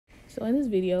So in this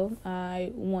video,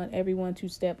 I want everyone to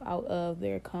step out of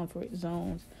their comfort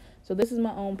zones. So this is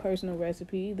my own personal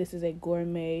recipe. This is a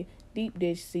gourmet deep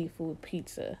dish seafood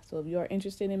pizza. So if you are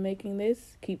interested in making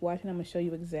this, keep watching. I'm going to show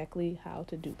you exactly how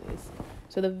to do this.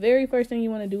 So the very first thing you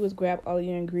want to do is grab all of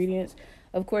your ingredients.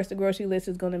 Of course, the grocery list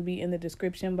is going to be in the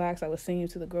description box. I will send you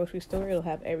to the grocery store. It'll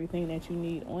have everything that you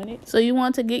need on it. So you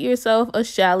want to get yourself a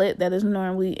shallot that is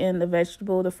normally in the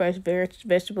fresh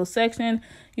vegetable section.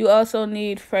 You also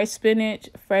need fresh spinach,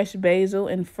 fresh basil,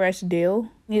 and fresh dill.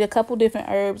 Need a couple different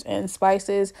herbs and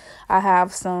spices. I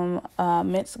have some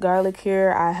minced garlic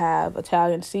here. I have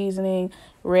Italian seasoning,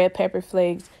 red pepper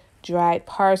flakes, dried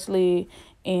parsley,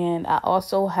 and I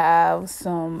also have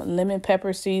some lemon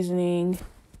pepper seasoning,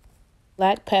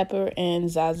 black pepper, and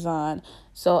Sazon.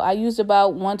 So I used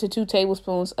about 1 to 2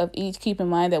 tablespoons of each. Keep in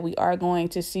mind that we are going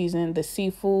to season the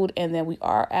seafood, and then we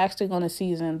are actually going to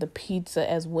season the pizza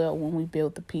as well when we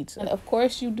build the pizza. And of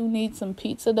course, you do need some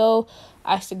pizza dough.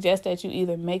 I suggest that you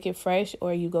either make it fresh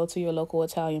or you go to your local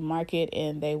Italian market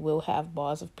and they will have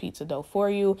bars of pizza dough for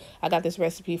you. I got this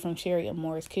recipe from Sherry and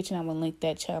Moore's Kitchen. I'm going to link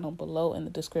that channel below in the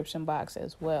description box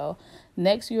as well.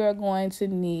 Next, you are going to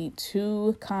need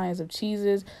 2 kinds of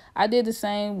cheeses. I did the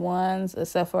same ones,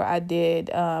 except for I did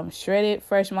shredded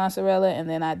fresh mozzarella, and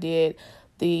then I did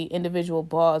the individual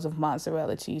balls of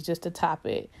mozzarella cheese just to top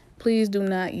it. Please do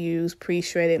not use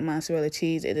pre-shredded mozzarella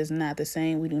cheese. It is not the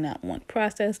same. We do not want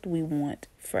processed. We want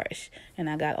fresh. And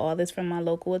I got all this from my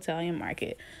local Italian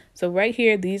market. So right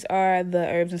here, these are the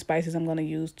herbs and spices I'm going to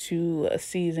use to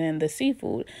season the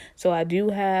seafood. So I do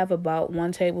have about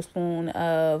 1 tablespoon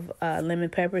of lemon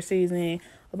pepper seasoning,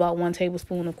 about 1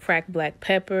 tablespoon of cracked black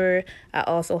pepper. I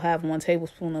also have 1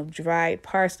 tablespoon of dried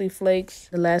parsley flakes.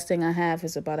 The last thing I have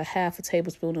is about 1/2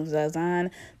 tablespoon of Sazon.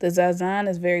 The Sazon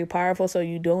is very powerful, so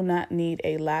you do not need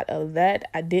a lot of that.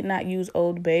 I did not use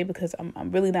Old Bay because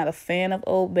I'm really not a fan of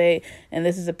Old Bay, and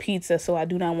this is a pizza, so I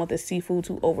do not want the seafood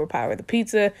to overpower the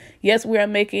pizza. Yes, we are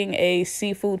making a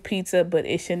seafood pizza, but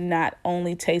it should not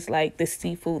only taste like the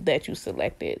seafood that you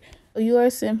selected. You are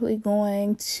simply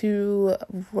going to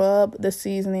rub the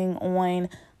seasoning on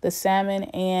the salmon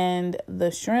and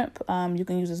the shrimp. You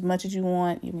can use as much as you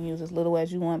want. You can use as little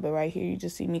as you want. But right here, you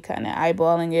just see me kind of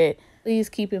eyeballing it. Please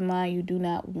keep in mind you do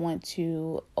not want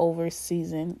to over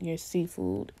season your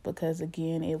seafood because,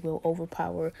 again, it will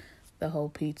overpower the whole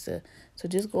pizza. So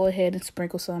just go ahead and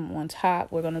sprinkle some on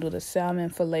top. We're going to do the salmon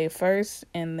fillet first,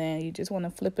 and then you just want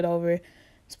to flip it over,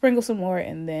 sprinkle some more,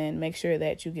 and then make sure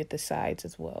that you get the sides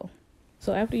as well.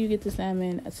 So after you get the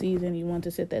salmon seasoned, you want to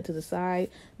set that to the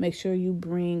side. Make sure you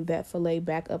bring that fillet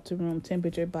back up to room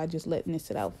temperature by just letting it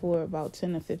sit out for about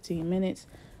 10 to 15 minutes.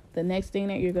 The next thing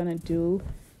that you're going to do,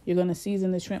 you're going to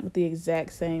season the shrimp with the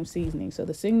exact same seasoning. So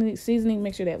the seasoning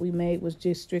mixture that we made was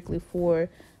just strictly for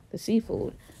the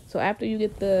seafood. So after you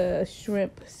get the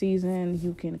shrimp seasoned,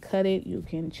 you can cut it, you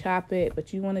can chop it,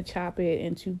 but you want to chop it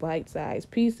into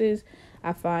bite-sized pieces.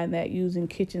 I find that using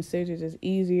kitchen scissors is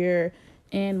easier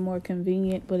and more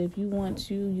convenient, but if you want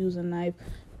to use a knife,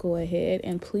 go ahead.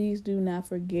 And please do not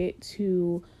forget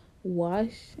to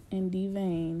wash and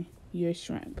devein your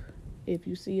shrimp. If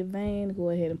you see a vein,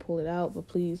 go ahead and pull it out, but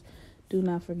please do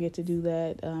not forget to do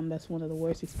that. That's one of the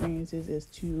worst experiences, is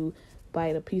to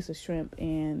bite a piece of shrimp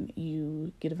and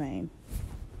you get a vein.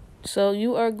 So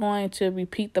you are going to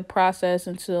repeat the process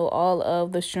until all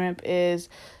of the shrimp is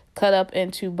cut up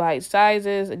into bite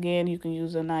sizes. Again, you can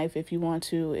use a knife if you want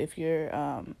to, if you're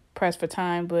pressed for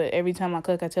time. But every time I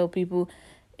cook, I tell people,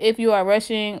 if you are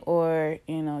rushing or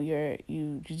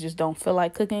you just don't feel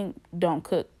like cooking, don't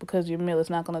cook, because your meal is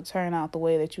not going to turn out the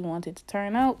way that you want it to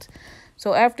turn out.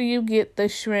 So after you get the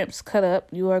shrimps cut up,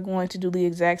 you are going to do the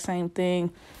exact same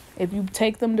thing. If you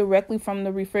take them directly from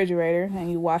the refrigerator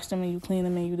and you wash them and you clean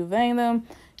them and you devein them,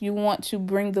 you want to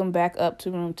bring them back up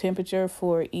to room temperature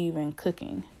for even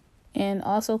cooking. And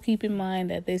also keep in mind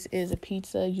that this is a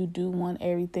pizza. You do want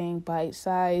everything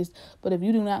bite-sized. But if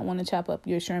you do not want to chop up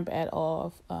your shrimp at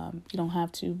all, you don't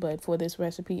have to. But for this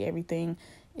recipe, everything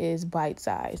is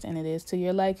bite-sized. And it is to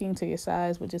your liking, to your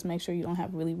size. But just make sure you don't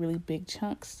have really, really big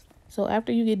chunks. So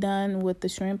after you get done with the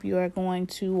shrimp, you are going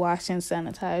to wash and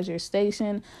sanitize your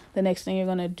station. The next thing you're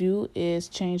going to do is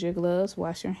change your gloves,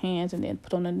 wash your hands, and then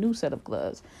put on a new set of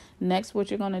gloves. Next,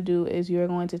 what you're going to do is you're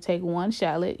going to take 1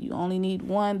 shallot. You only need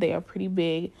 1. They are pretty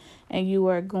big. And you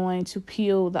are going to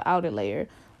peel the outer layer.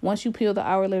 Once you peel the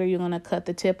outer layer, you're going to cut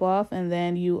the tip off, and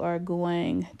then you are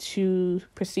going to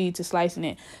proceed to slicing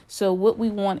it. So what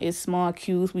we want is small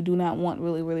cubes. We do not want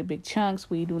really, really big chunks.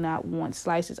 We do not want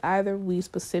slices either. We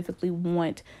specifically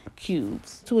want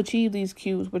cubes. To achieve these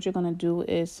cubes, what you're going to do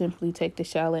is simply take the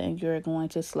shallot and you're going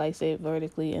to slice it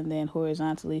vertically and then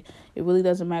horizontally. It really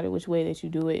doesn't matter which way that you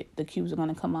do it. The cubes are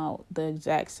going to come out the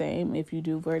exact same if you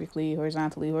do vertically,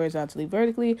 horizontally,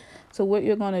 vertically. So what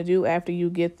you're going to do after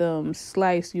you get them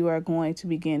sliced, you are going to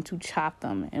begin to chop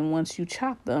them. And once you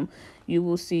chop them, you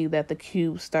will see that the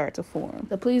cubes start to form.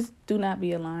 So please do not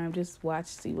be alarmed. Just watch,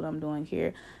 see what I'm doing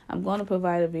here. I'm going to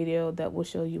provide a video that will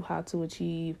show you how to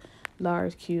achieve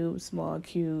large cubes, small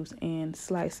cubes, and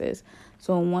slices.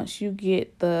 So once you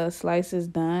get the slices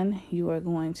done, you are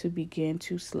going to begin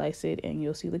to slice it and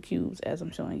you'll see the cubes as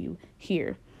I'm showing you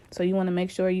here. So you want to make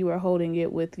sure you are holding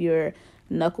it with your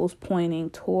knuckles pointing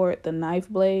toward the knife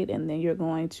blade, and then you're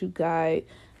going to glide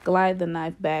the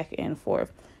knife back and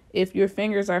forth. If your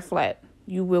fingers are flat,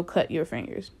 you will cut your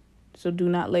fingers. So do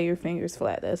not lay your fingers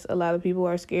flat. A lot of people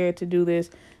are scared to do this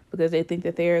because they think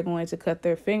that they are going to cut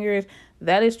their fingers.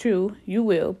 That is true, you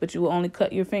will, but you will only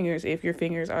cut your fingers if your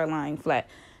fingers are lying flat.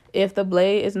 If the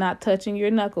blade is not touching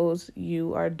your knuckles,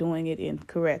 you are doing it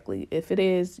incorrectly. If it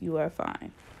is, you are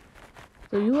fine.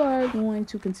 So you are going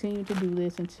to continue to do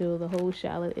this until the whole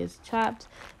shallot is chopped.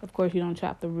 Of course, you don't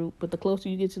chop the root, but the closer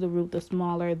you get to the root, the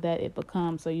smaller that it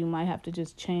becomes. So you might have to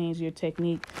just change your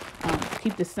technique.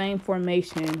 Keep the same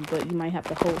formation, but you might have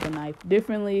to hold the knife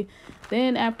differently.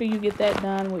 Then after you get that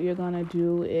done, what you're going to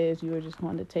do is you're just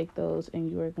going to take those and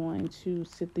you are going to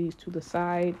sit these to the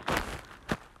side.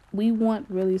 We want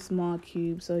really small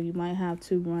cubes, so you might have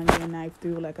to run your knife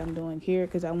through like I'm doing here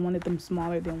because I wanted them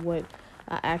smaller than what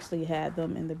I actually had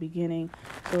them in the beginning.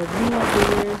 So if you want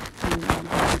bigger, you want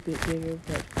a bit bigger,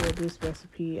 but for this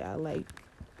recipe, I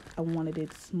wanted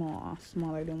it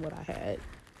smaller than what I had.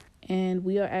 And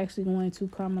we are actually going to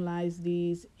caramelize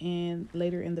these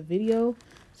later in the video.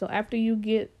 So after you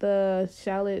get the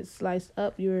shallot sliced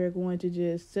up, you're going to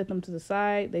just set them to the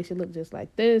side. They should look just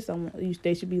like this.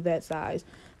 They should be that size.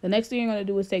 The next thing you're going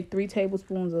to do is take 3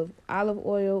 tablespoons of olive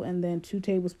oil and then 2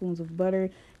 tablespoons of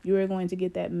butter. You are going to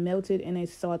get that melted in a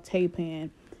saute pan.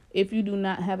 If you do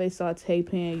not have a saute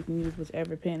pan, you can use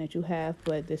whichever pan that you have,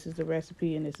 but this is the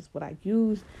recipe and this is what I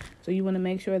used. So you want to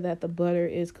make sure that the butter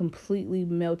is completely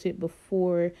melted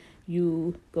before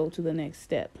you go to the next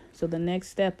step. So the next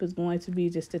step is going to be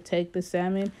just to take the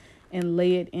salmon and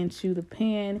lay it into the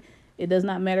pan. It does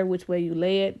not matter which way you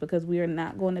lay it because we are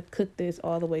not going to cook this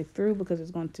all the way through because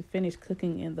it's going to finish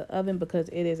cooking in the oven because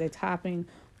it is a topping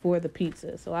for the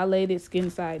pizza. So I laid it skin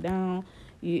side down.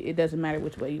 It doesn't matter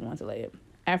which way you want to lay it.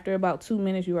 After about 2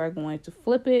 minutes, you are going to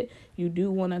flip it. You do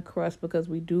want to crust because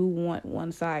we do want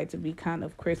one side to be kind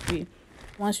of crispy.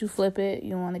 Once you flip it,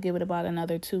 you want to give it about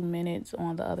another 2 minutes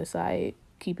on the other side.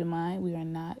 Keep in mind, we are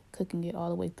not cooking it all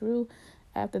the way through.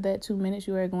 After that 2 minutes,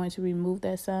 you are going to remove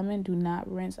that salmon. Do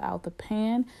not rinse out the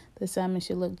pan. The salmon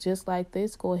should look just like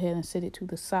this. Go ahead and set it to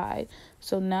the side.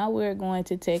 So now we're going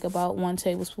to take about 1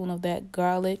 tablespoon of that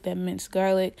garlic, that minced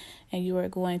garlic, and you are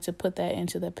going to put that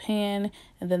into the pan.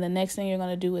 And then the next thing you're going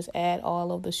to do is add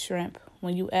all of the shrimp.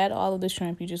 When you add all of the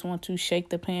shrimp, you just want to shake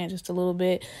the pan just a little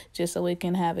bit just so it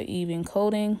can have an even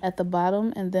coating at the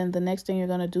bottom. And then the next thing you're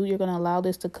going to do, you're going to allow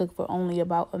this to cook for only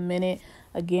about a minute.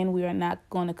 Again, we are not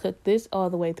going to cook this all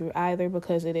the way through either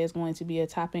because it is going to be a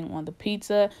topping on the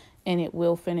pizza and it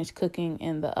will finish cooking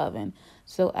in the oven.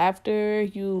 So after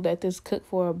you let this cook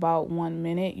for about 1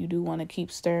 minute, you do want to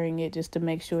keep stirring it just to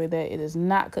make sure that it is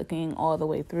not cooking all the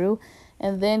way through.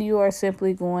 And then you are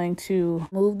simply going to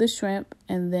move the shrimp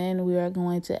and then we are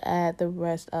going to add the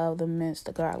rest of the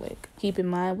minced garlic. Keep in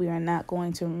mind, we are not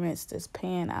going to rinse this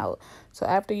pan out. So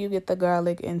after you get the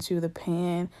garlic into the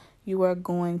pan, you are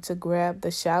going to grab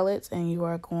the shallots and you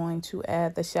are going to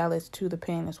add the shallots to the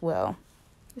pan as well.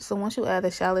 So once you add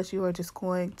the shallots, you are just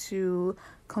going to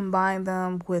combine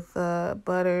them with the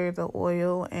butter, the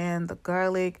oil, and the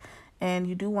garlic. And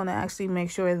you do want to actually make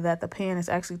sure that the pan is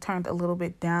actually turned a little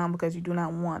bit down because you do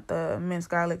not want the minced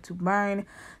garlic to burn.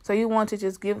 So you want to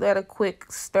just give that a quick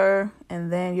stir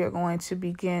and then you're going to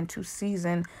begin to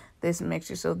season this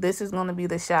mixture. So this is going to be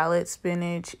the shallot,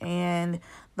 spinach, and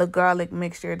the garlic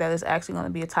mixture that is actually going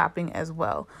to be a topping as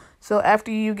well. So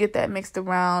after you get that mixed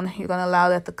around, you're going to allow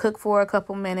that to cook for a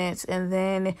couple minutes, and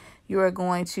then you are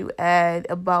going to add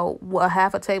about a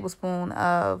half a tablespoon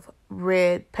of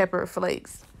red pepper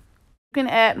flakes. You can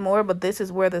add more, but this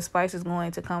is where the spice is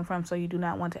going to come from, so you do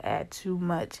not want to add too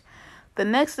much. The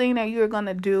next thing that you're going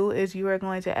to do is you are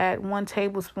going to add 1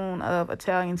 tablespoon of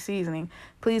Italian seasoning.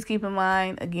 Please keep in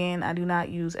mind, again, I do not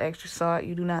use extra salt.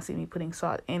 You do not see me putting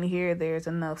salt in here. There's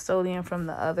enough sodium from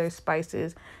the other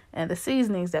spices and the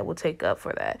seasonings that will take up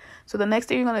for that. So the next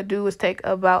thing you're going to do is take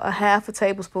about a half a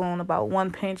tablespoon, about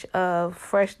 1 pinch of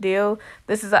fresh dill.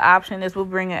 This is an option. This will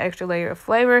bring an extra layer of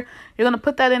flavor. You're going to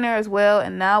put that in there as well.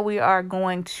 And now we are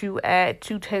going to add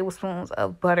 2 tablespoons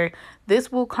of butter.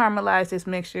 This will caramelize this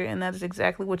mixture, and that is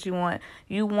exactly what you want.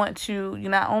 You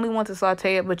not only want to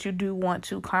saute it, but you do want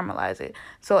to caramelize it.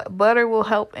 So butter will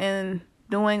help in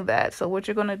doing that. So what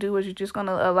you're going to do is you're just going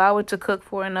to allow it to cook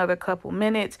for another couple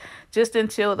minutes, just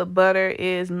until the butter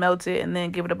is melted, and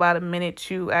then give it about a minute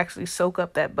to actually soak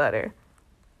up that butter.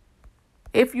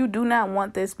 If you do not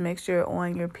want this mixture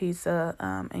on your pizza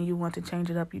and you want to change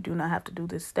it up, you do not have to do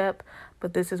this step.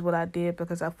 But this is what I did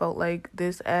because I felt like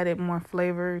this added more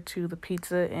flavor to the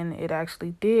pizza, and it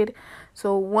actually did.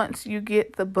 So once you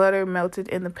get the butter melted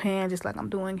in the pan, just like I'm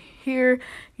doing here,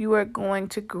 you are going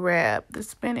to grab the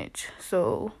spinach.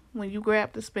 So when you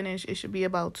grab the spinach, it should be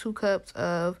about 2 cups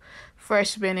of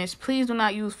fresh spinach. Please do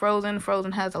not use frozen.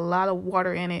 Frozen has a lot of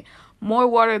water in it. More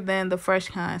water than the fresh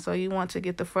kind. So you want to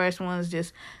get the fresh ones,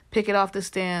 just pick it off the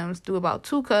stems, do about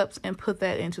 2 cups, and put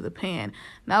that into the pan.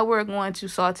 Now we're going to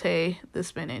saute the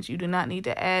spinach. You do not need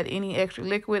to add any extra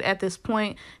liquid at this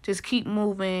point. Just keep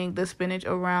moving the spinach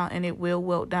around and it will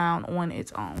wilt down on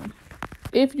its own.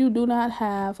 If you do not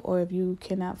have, or if you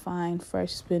cannot find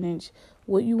fresh spinach,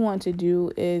 what you want to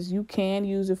do is you can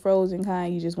use the frozen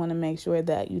kind. You just want to make sure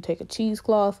that you take a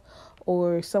cheesecloth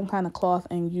or some kind of cloth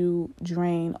and you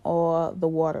drain all the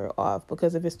water off,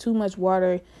 because if it's too much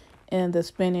water in the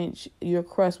spinach, your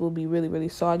crust will be really, really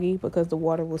soggy because the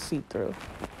water will seep through.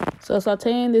 So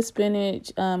sauteing the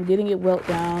spinach, getting it wilt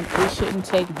down, it shouldn't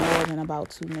take more than about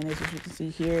 2 minutes. As you can see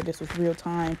here, this was real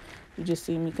time. You just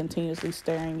see me continuously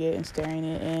stirring it,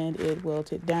 and it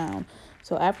wilted down.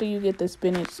 So after you get the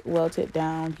spinach wilted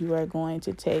down, you are going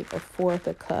to take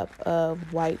 1/4 cup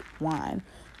of white wine.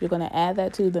 You're going to add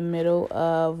that to the middle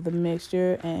of the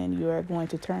mixture, and you are going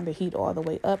to turn the heat all the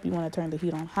way up. You want to turn the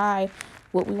heat on high.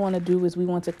 What we want to do is we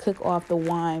want to cook off the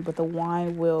wine, but the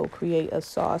wine will create a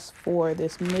sauce for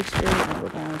this mixture, and we're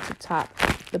going to top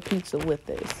the pizza with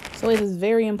this. So it is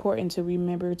very important to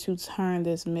remember to turn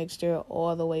this mixture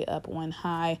all the way up on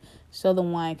high so the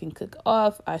wine can cook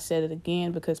off. I said it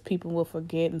again because people will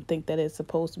forget and think that it's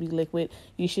supposed to be liquid.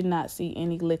 You should not see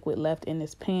any liquid left in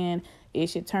this pan. It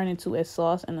should turn into a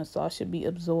sauce, and the sauce should be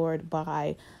absorbed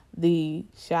by the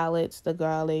shallots, the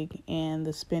garlic, and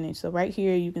the spinach. So right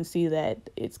here you can see that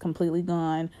it's completely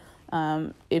gone.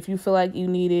 If you feel like you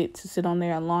need it to sit on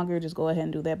there longer, just go ahead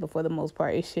and do that. But for the most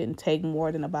part, it shouldn't take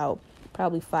more than about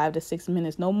probably 5 to 6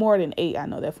 minutes, no more than 8. I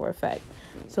know that for a fact.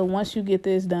 So once you get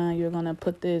this done, you're going to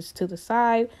put this to the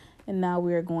side, and now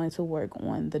we are going to work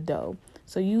on the dough.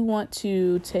 So you want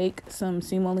to take some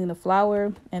semolina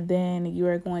flour, and then you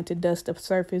are going to dust the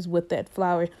surface with that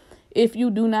flour. If you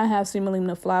do not have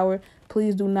semolina flour,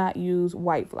 please do not use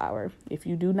white flour. If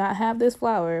you do not have this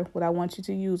flour, what I want you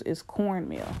to use is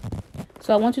cornmeal.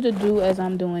 So I want you to do as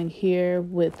I'm doing here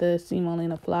with the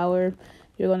semolina flour.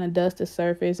 You're going to dust the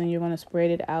surface, and you're going to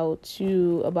spread it out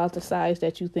to about the size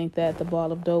that you think that the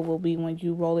ball of dough will be when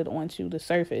you roll it onto the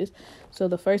surface. So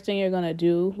the first thing you're going to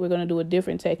do, we're going to do a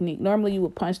different technique. Normally you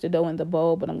would punch the dough in the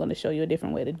bowl, but I'm going to show you a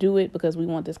different way to do it because we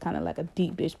want this kind of like a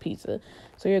deep dish pizza.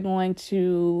 So you're going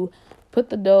to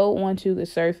put the dough onto the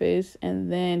surface,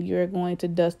 and then you're going to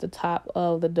dust the top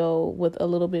of the dough with a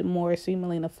little bit more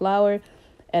semolina flour.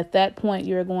 At that point,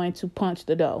 you're going to punch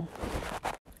the dough.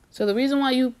 So the reason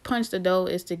why you punch the dough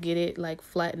is to get it like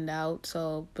flattened out.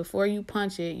 So before you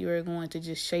punch it, you're going to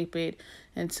just shape it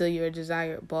until your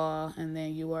desired ball, and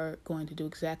then you are going to do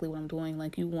exactly what I'm doing.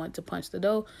 Like you want to punch the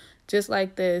dough just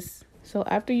like this. So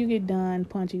after you get done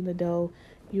punching the dough,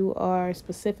 you are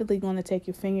specifically going to take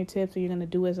your fingertips, and you're going to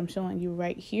do as I'm showing you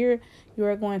right here. You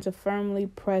are going to firmly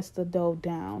press the dough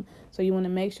down. So you want to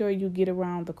make sure you get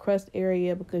around the crust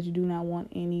area because you do not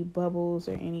want any bubbles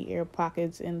or any air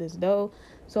pockets in this dough.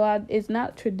 So it's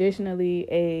not traditionally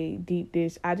a deep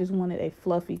dish. I just wanted a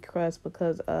fluffy crust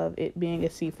because of it being a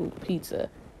seafood pizza.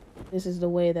 This is the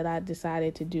way that I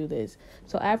decided to do this.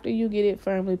 So after you get it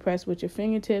firmly pressed with your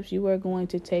fingertips, you are going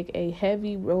to take a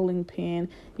heavy rolling pin.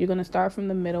 You're going to start from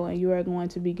the middle, and you are going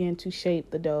to begin to shape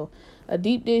the dough. A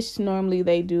deep dish, normally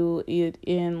they do it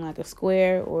in like a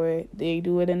square or they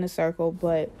do it in a circle.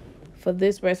 But for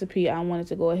this recipe, I wanted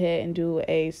to go ahead and do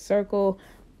a circle.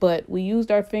 But we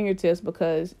used our fingertips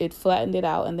because it flattened it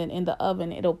out, and then in the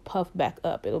oven, it'll puff back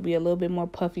up. It'll be a little bit more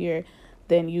puffier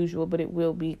than usual, but it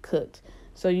will be cooked.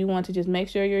 So you want to just make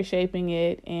sure you're shaping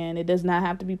it, and it does not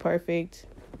have to be perfect.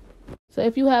 So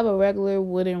if you have a regular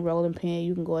wooden rolling pin,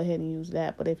 you can go ahead and use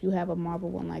that. But if you have a marble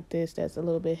one like this that's a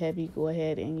little bit heavy, go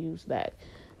ahead and use that.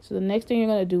 So the next thing you're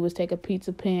going to do is take a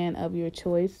pizza pan of your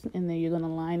choice, and then you're going to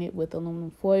line it with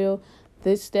aluminum foil.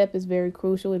 This step is very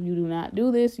crucial. If you do not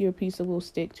do this, your pizza will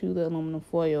stick to the aluminum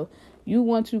foil. You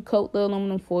want to coat the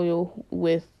aluminum foil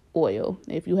with oil.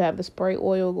 If you have the spray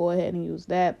oil, go ahead and use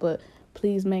that, but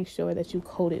please make sure that you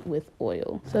coat it with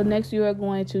oil. So next you are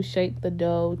going to shape the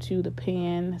dough to the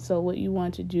pan. So what you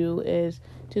want to do is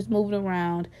just move it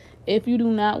around. If you do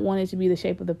not want it to be the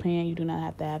shape of the pan, you do not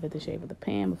have to have it the shape of the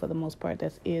pan, but for the most part,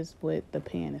 that is what the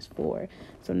pan is for.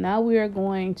 So now we are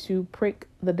going to prick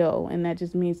the dough, and that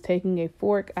just means taking a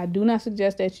fork. I do not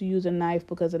suggest that you use a knife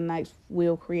because a knife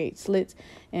will create slits,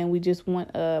 and we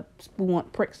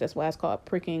want pricks. That's why it's called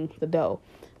pricking the dough.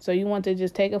 So you want to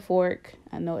just take a fork.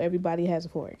 I know everybody has a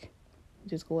fork.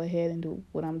 Just go ahead and do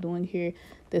what I'm doing here.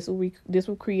 This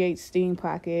will create steam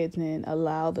pockets and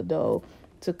allow the dough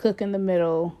to cook in the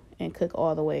middle and cook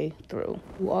all the way through.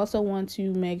 You also want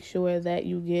to make sure that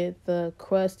you get the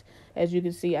crust. As you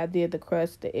can see, I did the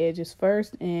crust, the edges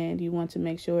first, and you want to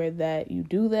make sure that you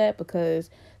do that because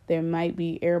there might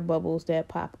be air bubbles that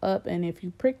pop up, and if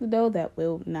you prick the dough, that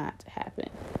will not happen.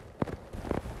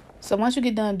 So once you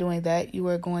get done doing that, you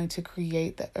are going to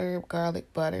create the herb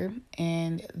garlic butter,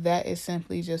 and that is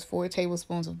simply just 4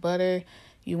 tablespoons of butter.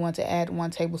 You want to add 1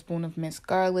 tablespoon of minced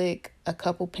garlic, a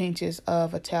couple pinches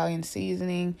of Italian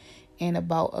seasoning, and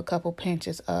about a couple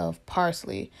pinches of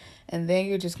parsley. And then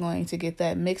you're just going to get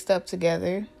that mixed up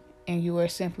together, and you are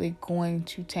simply going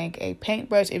to take a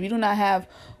paintbrush. If you do not have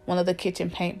one of the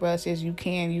kitchen paintbrushes, you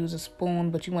can use a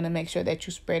spoon, but you want to make sure that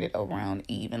you spread it around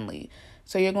evenly.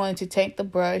 So you're going to take the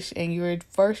brush, and you're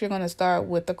going to start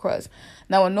with the crust.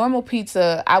 Now, a normal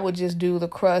pizza, I would just do the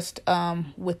crust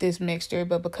with this mixture,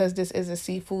 but because this is a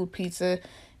seafood pizza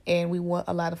and we want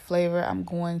a lot of flavor, I'm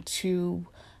going to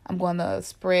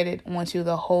spread it onto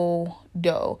the whole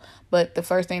dough. But the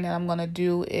first thing that I'm going to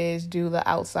do is do the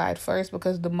outside first,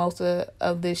 because the most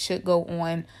of this should go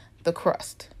on the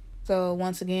crust. So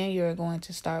once again, you're going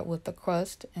to start with the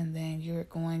crust, and then you're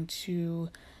going to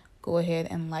go ahead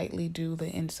and lightly do the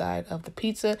inside of the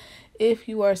pizza. If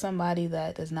you are somebody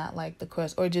that does not like the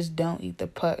crust, or just don't eat the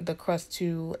crust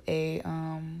to a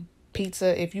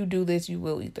pizza, if you do this, you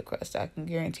will eat the crust. I can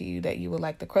guarantee you that you will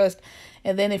like the crust.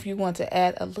 And then if you want to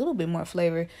add a little bit more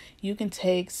flavor, you can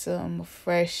take some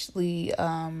freshly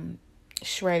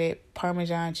shredded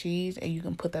Parmesan cheese, and you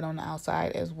can put that on the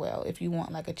outside as well if you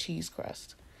want like a cheese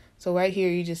crust. So right here,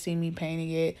 you just see me painting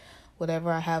it,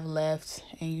 whatever I have left,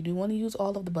 and you do want to use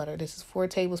all of the butter. This is 4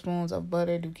 tablespoons of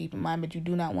butter. Do keep in mind, but you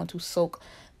do not want to soak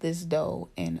this dough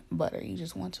in butter. You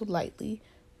just want to lightly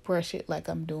brush it like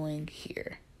I'm doing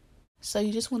here. So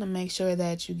you just want to make sure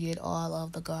that you get all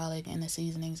of the garlic and the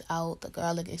seasonings out. The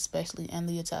garlic especially and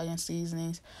the Italian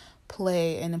seasonings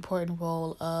play an important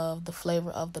role of the flavor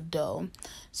of the dough.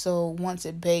 So once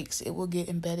it bakes, it will get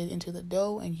embedded into the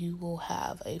dough, and you will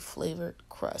have a flavored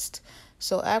crust.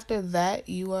 So after that,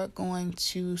 you are going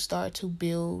to start to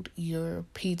build your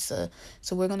pizza.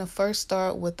 So we're going to first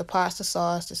start with the pasta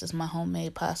sauce. This is my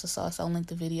homemade pasta sauce. I'll link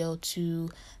the video to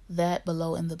that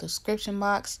below in the description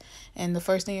box. And the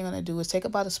first thing you're going to do is take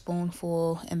about a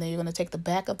spoonful, and then you're going to take the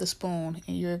back of the spoon,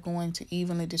 and you're going to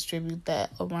evenly distribute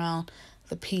that around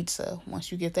the pizza. Once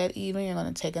you get that even, you're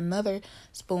going to take another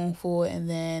spoonful, and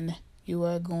then you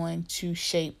are going to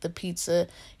shape the pizza.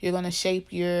 You're going to shape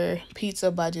your pizza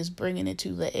by just bringing it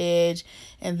to the edge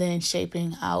and then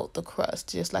shaping out the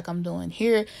crust, just like I'm doing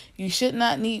here. You should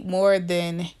not need more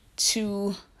than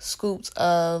 2 scoops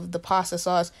of the pasta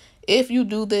sauce. If you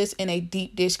do this in a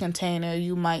deep dish container,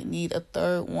 you might need a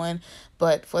 3rd one,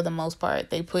 but for the most part,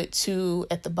 they put 2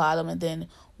 at the bottom and then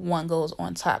 1 goes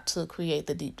on top to create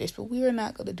the deep dish. But we are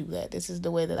not going to do that. This is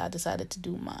the way that I decided to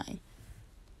do mine.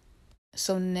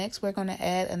 So next, we're going to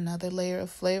add another layer of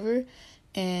flavor,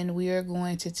 and we are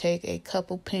going to take a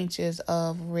couple pinches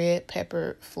of red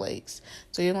pepper flakes.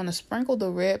 So you're going to sprinkle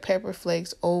the red pepper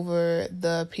flakes over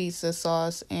the pizza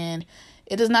sauce, and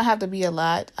it does not have to be a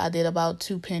lot. I did about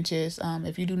 2 pinches.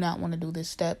 If you do not want to do this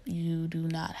step, you do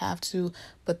not have to,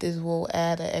 but this will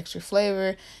add an extra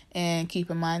flavor. And keep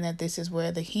in mind that this is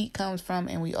where the heat comes from,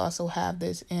 and we also have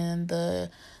this in the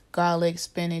garlic,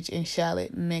 spinach, and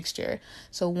shallot mixture.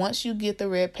 So once you get the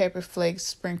red pepper flakes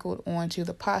sprinkled onto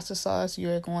the pasta sauce,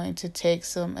 you're going to take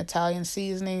some Italian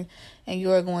seasoning, and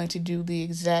you are going to do the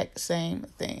exact same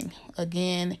thing.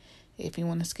 Again, if you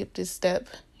want to skip this step,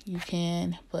 you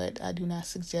can, but I do not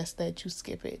suggest that you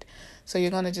skip it. So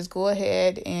you're going to just go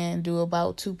ahead and do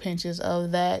about 2 pinches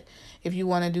of that. If you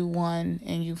want to do one,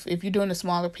 and if you're doing a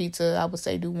smaller pizza, I would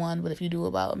say do 1, but if you do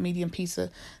about a medium pizza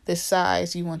this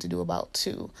size, you want to do about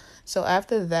 2. So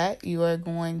after that, you are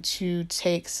going to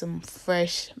take some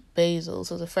fresh basil.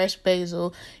 So the fresh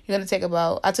basil, you're going to take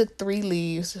I took 3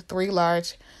 leaves, 3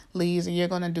 large leaves, and you're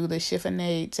going to do the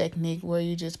chiffonade technique where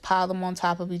you just pile them on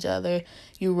top of each other,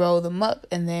 you roll them up,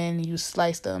 and then you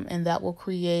slice them, and that will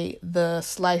create the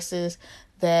slices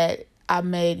that I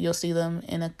made. You'll see them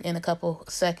in a couple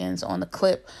seconds on the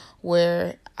clip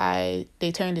where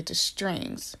they turned into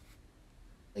strings.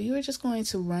 You are just going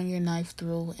to run your knife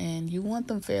through, and you want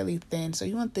them fairly thin. So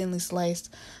you want thinly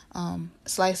sliced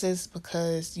slices,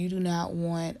 because you do not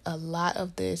want a lot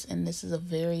of this, and this is a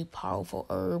very powerful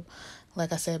herb,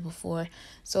 like I said before.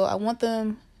 So I want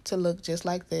them to look just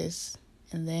like this,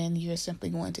 and then you're simply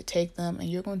going to take them and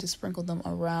you're going to sprinkle them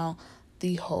around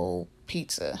the whole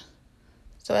pizza.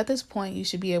 So at this point, you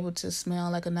should be able to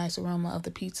smell like a nice aroma of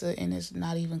the pizza, and it's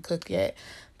not even cooked yet.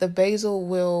 The basil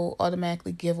will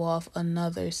automatically give off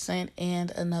another scent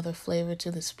and another flavor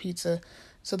to this pizza.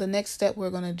 So the next step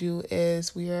we're going to do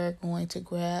is we are going to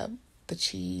grab the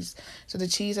cheese. So the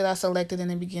cheese that I selected in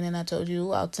the beginning, I told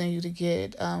you I'll tell you to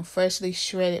get freshly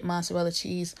shredded mozzarella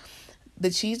cheese. The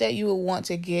cheese that you will want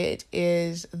to get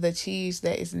is the cheese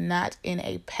that is not in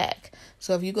a pack.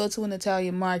 So if you go to an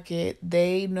Italian market,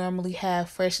 they normally have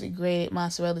freshly grated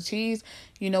mozzarella cheese.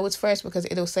 You know it's fresh because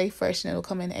it'll say fresh, and it'll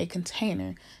come in a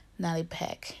container, not a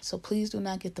pack. So please do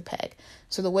not get the pack.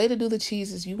 So the way to do the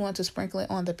cheese is you want to sprinkle it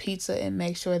on the pizza and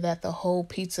make sure that the whole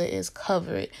pizza is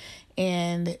covered.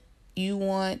 And you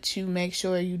want to make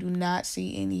sure you do not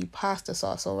see any pasta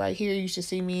sauce. So right here, you should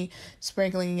see me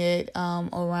sprinkling it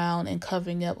around and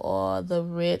covering up all the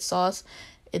red sauce.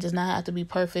 It does not have to be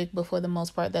perfect, but for the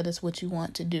most part, that is what you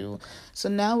want to do. So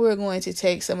now we're going to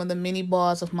take some of the mini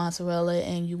balls of mozzarella,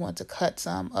 and you want to cut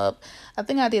some up. I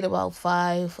think I did about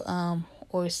 5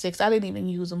 or 6. I didn't even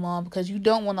use them all because you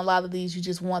don't want a lot of these. You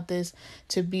just want this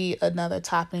to be another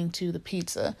topping to the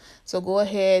pizza. So go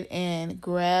ahead and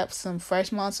grab some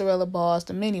fresh mozzarella balls,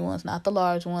 the mini ones, not the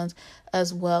large ones,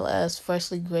 as well as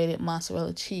freshly grated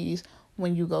mozzarella cheese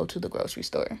when you go to the grocery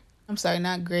store. I'm sorry,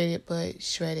 not grated, but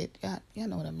shredded. Y'all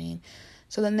know what I mean.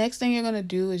 So the next thing you're going to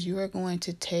do is you are going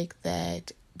to take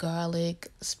that garlic,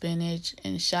 spinach,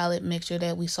 and shallot mixture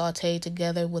that we sauteed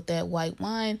together with that white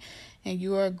wine, and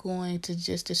you are going to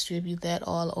just distribute that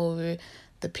all over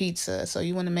the pizza. So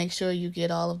you want to make sure you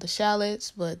get all of the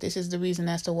shallots, but this is the reason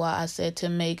as to why I said to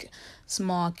make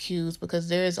small cubes, because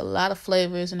there is a lot of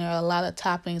flavors and there are a lot of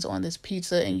toppings on this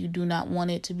pizza, and you do not want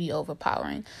it to be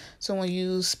overpowering. So when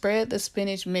you spread the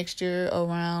spinach mixture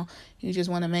around, you just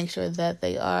want to make sure that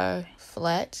they are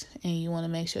flat, and you want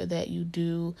to make sure that you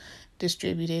do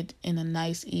distribute it in a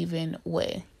nice even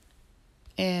way.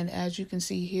 And as you can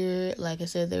see here, like I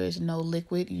said, there is no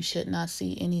liquid. You should not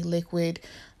see any liquid.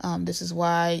 This is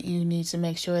why you need to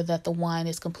make sure that the wine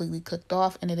is completely cooked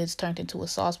off and it is turned into a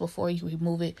sauce before you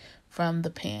remove it from the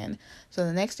pan. So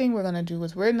the next thing we're going to do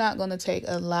is we're not going to take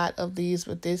a lot of these,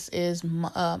 but this is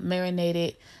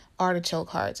marinated artichoke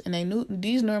hearts. And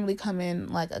these normally come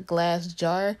in like a glass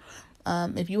jar.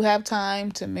 If you have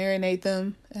time to marinate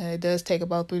them, it does take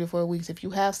about 3 to 4 weeks. If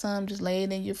you have some, just lay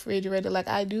it in your refrigerator like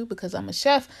I do because I'm a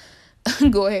chef.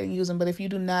 Go ahead and use them. But if you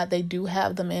do not, they do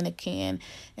have them in a can,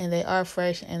 and they are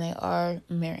fresh and they are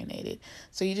marinated.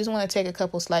 So you just want to take a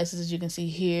couple slices. As you can see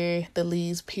here, the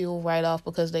leaves peel right off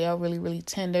because they are really, really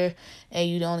tender, and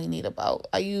you only need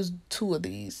I used 2 of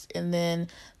these. And then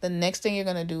the next thing you're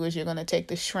going to do is you're going to take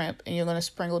the shrimp and you're going to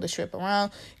sprinkle the shrimp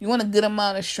around. You want a good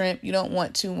amount of shrimp. You don't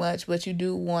want too much, but you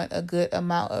do want a good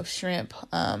amount of shrimp.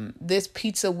 This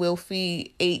pizza will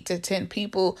feed 8 to 10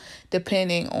 people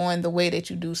depending on the way that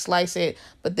you do slice it.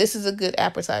 But this is a good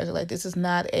appetizer. Like, this is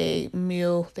not a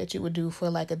meal that you would do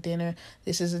for like a dinner.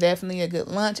 This is definitely a good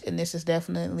lunch, and this is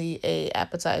definitely a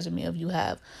appetizer meal if you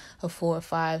have a 4 or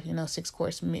 5,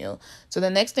 6-course meal. So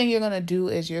the next thing you're going to do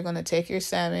is you're going to take your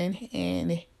salmon,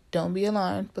 and don't be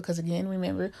alarmed because, again,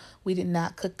 remember, we did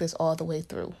not cook this all the way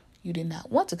through. You did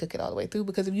not want to cook it all the way through,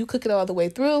 because if you cook it all the way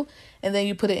through and then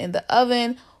you put it in the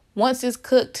oven, once it's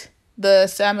cooked, the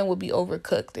salmon will be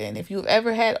overcooked. And if you've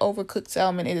ever had overcooked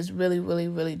salmon, it is really, really,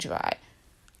 really dry.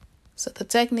 So the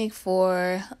technique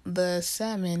for the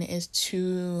salmon is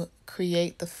to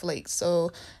create the flakes.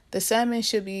 So the salmon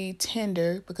should be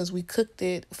tender because we cooked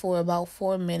it for about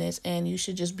 4 minutes, and you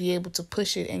should just be able to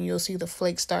push it and you'll see the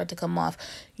flakes start to come off.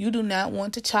 You do not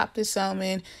want to chop the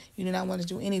salmon. You do not want to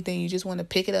do anything. You just want to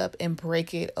pick it up and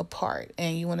break it apart.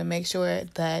 And you want to make sure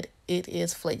that it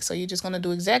is flakes. So you're just going to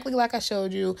do exactly like I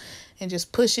showed you and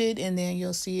just push it, and then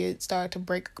you'll see it start to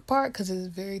break apart because it's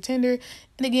very tender.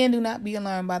 And again, do not be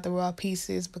alarmed by the raw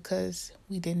pieces because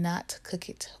we did not cook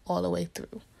it all the way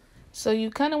through. So you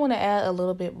kind of want to add a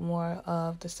little bit more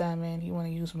of the salmon. You want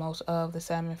to use most of the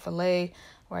salmon fillet.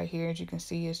 Right here, as you can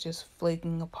see, it's just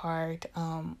flaking apart.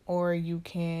 Or you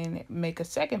can make a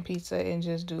second pizza and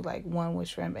just do like one with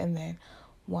shrimp and then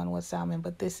one with salmon.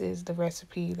 But this is the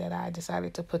recipe that I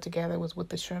decided to put together, was with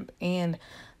the shrimp and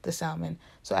the salmon.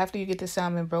 So after you get the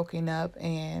salmon broken up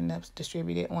and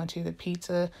distributed onto the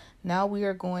pizza, now we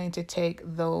are going to take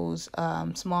those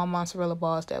small mozzarella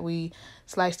balls that we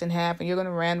sliced in half, and you're going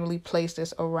to randomly place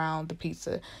this around the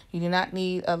pizza. You do not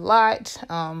need a lot.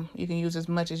 You can use as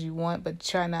much as you want, but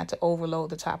try not to overload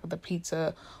the top of the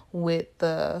pizza with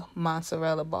the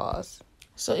mozzarella balls.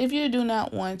 So if you do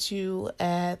not want to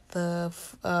add the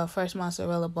fresh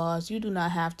mozzarella balls, you do not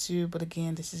have to. But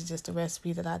again, this is just a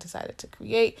recipe that I decided to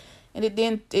create. And it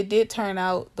did turn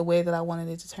out the way that I wanted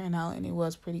it to turn out, and it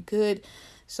was pretty good.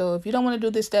 So if you don't want to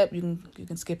do this step, you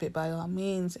can skip it by all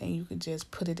means, and you can just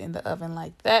put it in the oven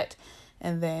like that.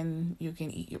 And then you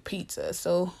can eat your pizza.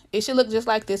 So it should look just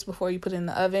like this before you put it in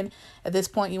the oven. At this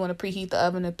point, you want to preheat the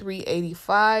oven to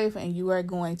 385, and you are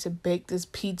going to bake this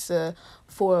pizza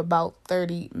for about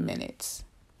 30 minutes.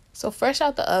 So fresh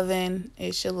out the oven,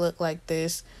 it should look like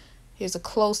this. Here's a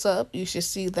close-up. You should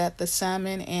see that the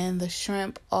salmon and the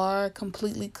shrimp are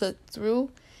completely cooked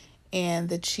through, and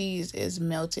the cheese is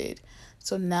melted.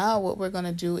 So now what we're going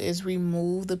to do is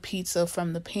remove the pizza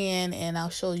from the pan, and I'll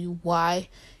show you why.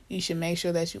 You should make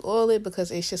sure that you oil it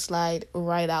because it should slide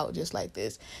right out just like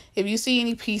this. If you see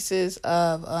any pieces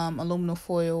of aluminum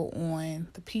foil on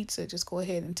the pizza, just go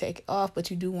ahead and take it off.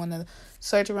 But you do want to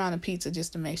search around the pizza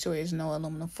just to make sure there's no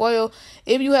aluminum foil.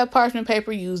 If you have parchment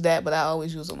paper, use that, but I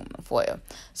always use aluminum foil.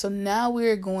 So now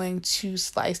we're going to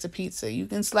slice the pizza. You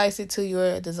can slice it to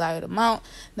your desired amount.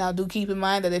 Now do keep in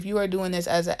mind that if you are doing this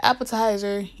as an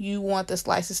appetizer, you want the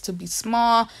slices to be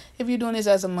small. If you're doing this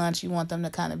as a lunch, you want them to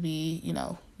kind of be,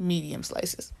 medium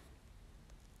slices.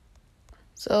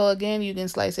 So again, you can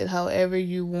slice it however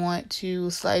you want to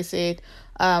slice it.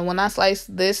 When I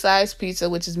sliced this size pizza,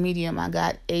 which is medium, I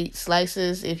got 8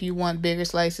 slices. If you want bigger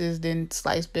slices, then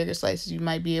slice bigger slices. You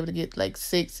might be able to get like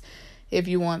 6 if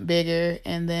you want bigger.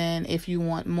 And then if you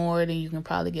want more, then you can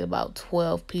probably get about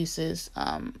 12 pieces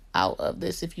out of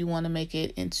this if you want to make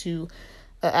it into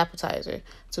an appetizer.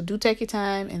 So do take your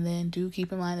time, and then do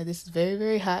keep in mind that this is very,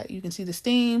 very hot. You can see the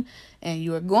steam, and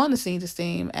you are going to see the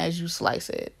steam as you slice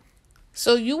it.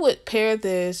 So you would pair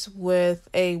this with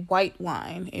a white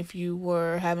wine if you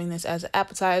were having this as an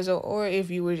appetizer, or if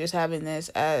you were just having this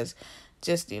as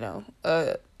just,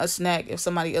 a snack. If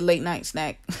somebody, a late night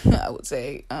snack, I would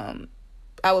say,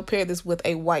 I would pair this with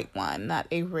a white wine, not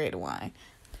a red wine.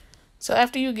 So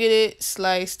after you get it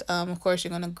sliced, of course,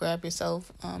 you're going to grab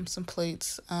yourself some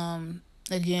plates.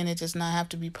 Again, it does not have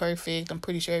to be perfect. I'm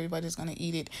pretty sure everybody's going to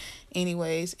eat it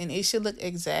anyways. And it should look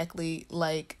exactly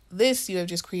like this. You have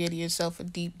just created yourself a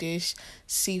deep dish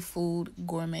seafood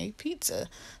gourmet pizza.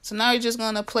 So now you're just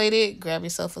going to plate it, grab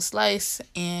yourself a slice.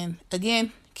 And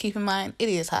again, keep in mind, it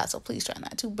is hot, so please try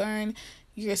not to burn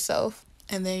yourself.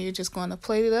 And then you're just going to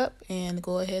plate it up and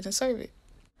go ahead and serve it.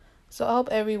 So I hope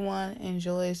everyone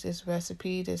enjoys this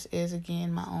recipe. This is,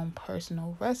 again, my own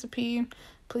personal recipe.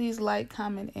 Please like,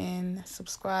 comment, and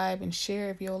subscribe and share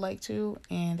if you'd like to.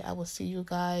 And I will see you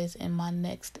guys in my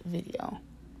next video.